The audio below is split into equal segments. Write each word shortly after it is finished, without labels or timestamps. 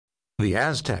The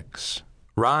Aztecs,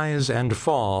 Rise and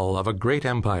Fall of a Great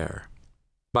Empire,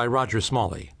 by Roger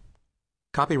Smalley.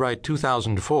 Copyright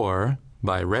 2004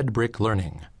 by Red Brick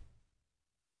Learning.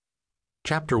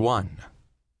 Chapter 1.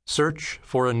 Search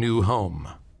for a New Home.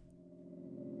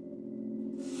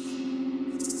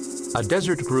 A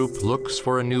desert group looks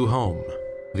for a new home.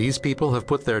 These people have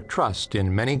put their trust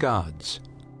in many gods.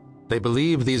 They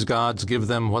believe these gods give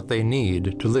them what they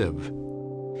need to live.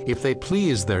 If they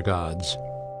please their gods,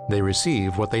 they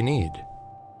receive what they need.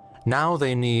 Now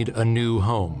they need a new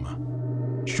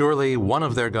home. Surely one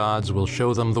of their gods will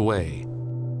show them the way.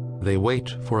 They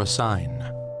wait for a sign.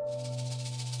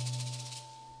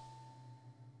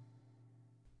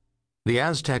 The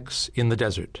Aztecs in the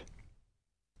Desert.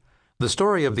 The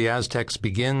story of the Aztecs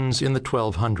begins in the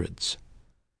 1200s.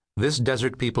 This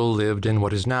desert people lived in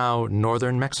what is now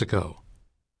northern Mexico.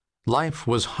 Life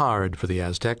was hard for the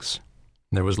Aztecs.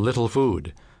 There was little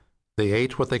food. They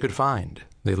ate what they could find.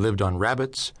 They lived on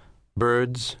rabbits,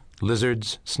 birds,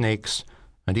 lizards, snakes,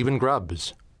 and even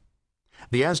grubs.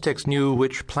 The Aztecs knew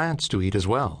which plants to eat as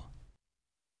well.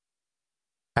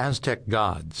 Aztec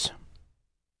gods.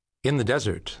 In the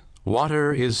desert,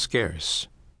 water is scarce.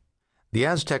 The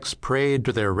Aztecs prayed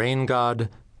to their rain god,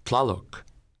 Tlaloc,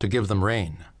 to give them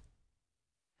rain.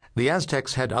 The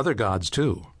Aztecs had other gods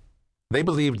too. They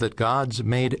believed that gods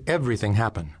made everything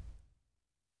happen.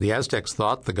 The Aztecs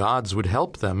thought the gods would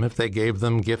help them if they gave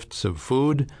them gifts of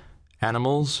food,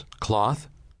 animals, cloth,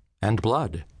 and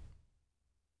blood.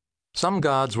 Some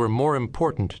gods were more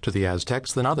important to the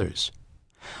Aztecs than others.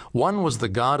 One was the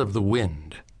god of the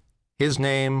wind. His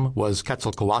name was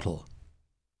Quetzalcoatl.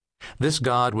 This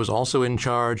god was also in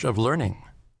charge of learning.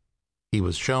 He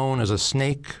was shown as a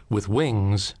snake with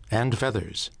wings and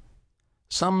feathers.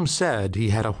 Some said he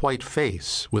had a white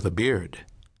face with a beard.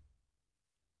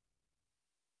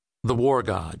 The war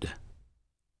god.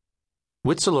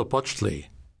 Huitzilopochtli,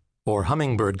 or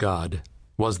hummingbird god,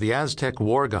 was the Aztec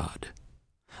war god.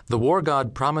 The war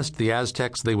god promised the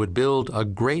Aztecs they would build a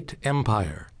great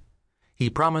empire. He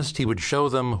promised he would show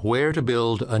them where to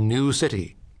build a new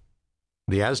city.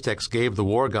 The Aztecs gave the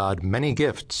war god many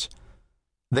gifts.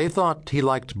 They thought he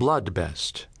liked blood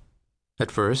best. At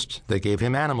first, they gave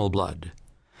him animal blood.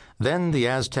 Then the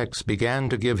Aztecs began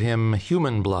to give him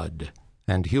human blood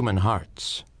and human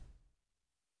hearts.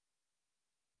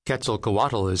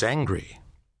 Quetzalcoatl is angry.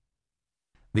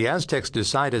 The Aztecs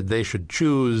decided they should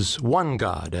choose one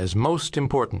god as most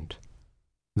important.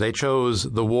 They chose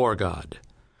the war god.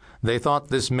 They thought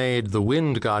this made the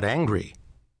wind god angry,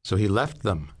 so he left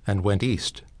them and went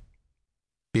east.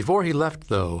 Before he left,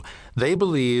 though, they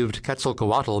believed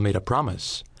Quetzalcoatl made a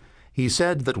promise. He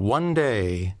said that one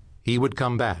day he would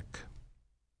come back.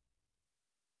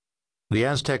 The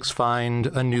Aztecs find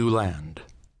a new land.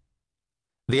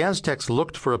 The Aztecs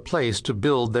looked for a place to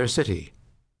build their city.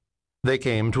 They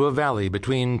came to a valley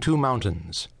between two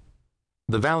mountains.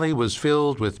 The valley was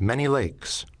filled with many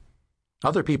lakes.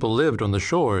 Other people lived on the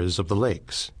shores of the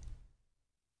lakes.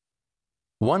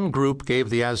 One group gave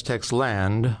the Aztecs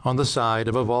land on the side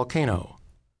of a volcano.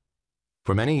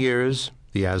 For many years,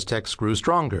 the Aztecs grew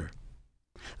stronger.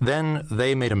 Then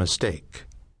they made a mistake.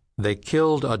 They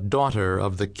killed a daughter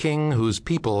of the king whose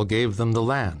people gave them the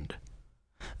land.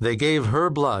 They gave her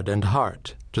blood and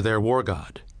heart to their war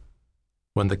god.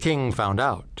 When the king found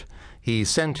out, he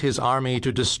sent his army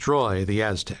to destroy the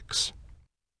Aztecs.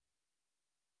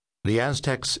 The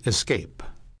Aztecs escape.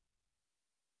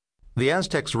 The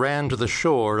Aztecs ran to the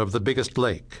shore of the biggest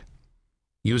lake.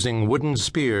 Using wooden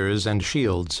spears and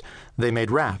shields, they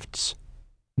made rafts.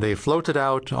 They floated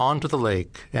out onto the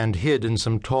lake and hid in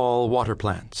some tall water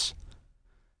plants.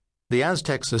 The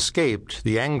Aztecs escaped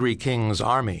the angry king's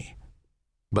army,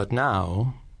 but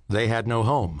now they had no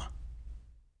home.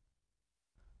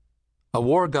 A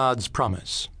war god's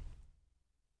promise.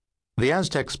 The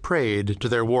Aztecs prayed to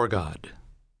their war god.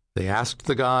 They asked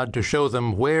the god to show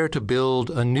them where to build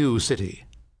a new city.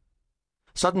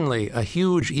 Suddenly, a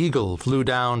huge eagle flew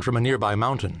down from a nearby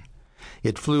mountain.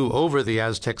 It flew over the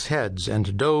Aztecs' heads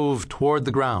and dove toward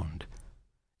the ground.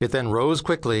 It then rose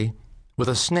quickly with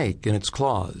a snake in its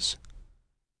claws.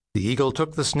 The eagle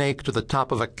took the snake to the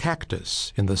top of a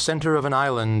cactus in the center of an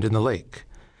island in the lake.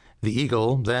 The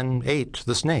eagle then ate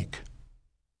the snake.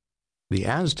 The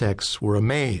Aztecs were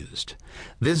amazed.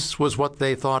 This was what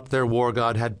they thought their war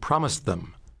god had promised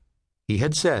them. He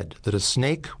had said that a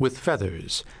snake with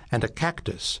feathers and a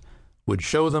cactus would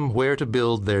show them where to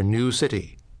build their new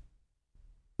city.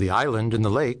 The island in the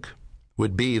lake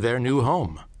would be their new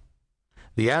home.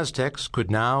 The Aztecs could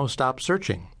now stop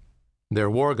searching. Their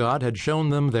war god had shown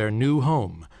them their new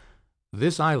home.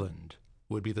 This island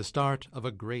would be the start of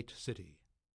a great city.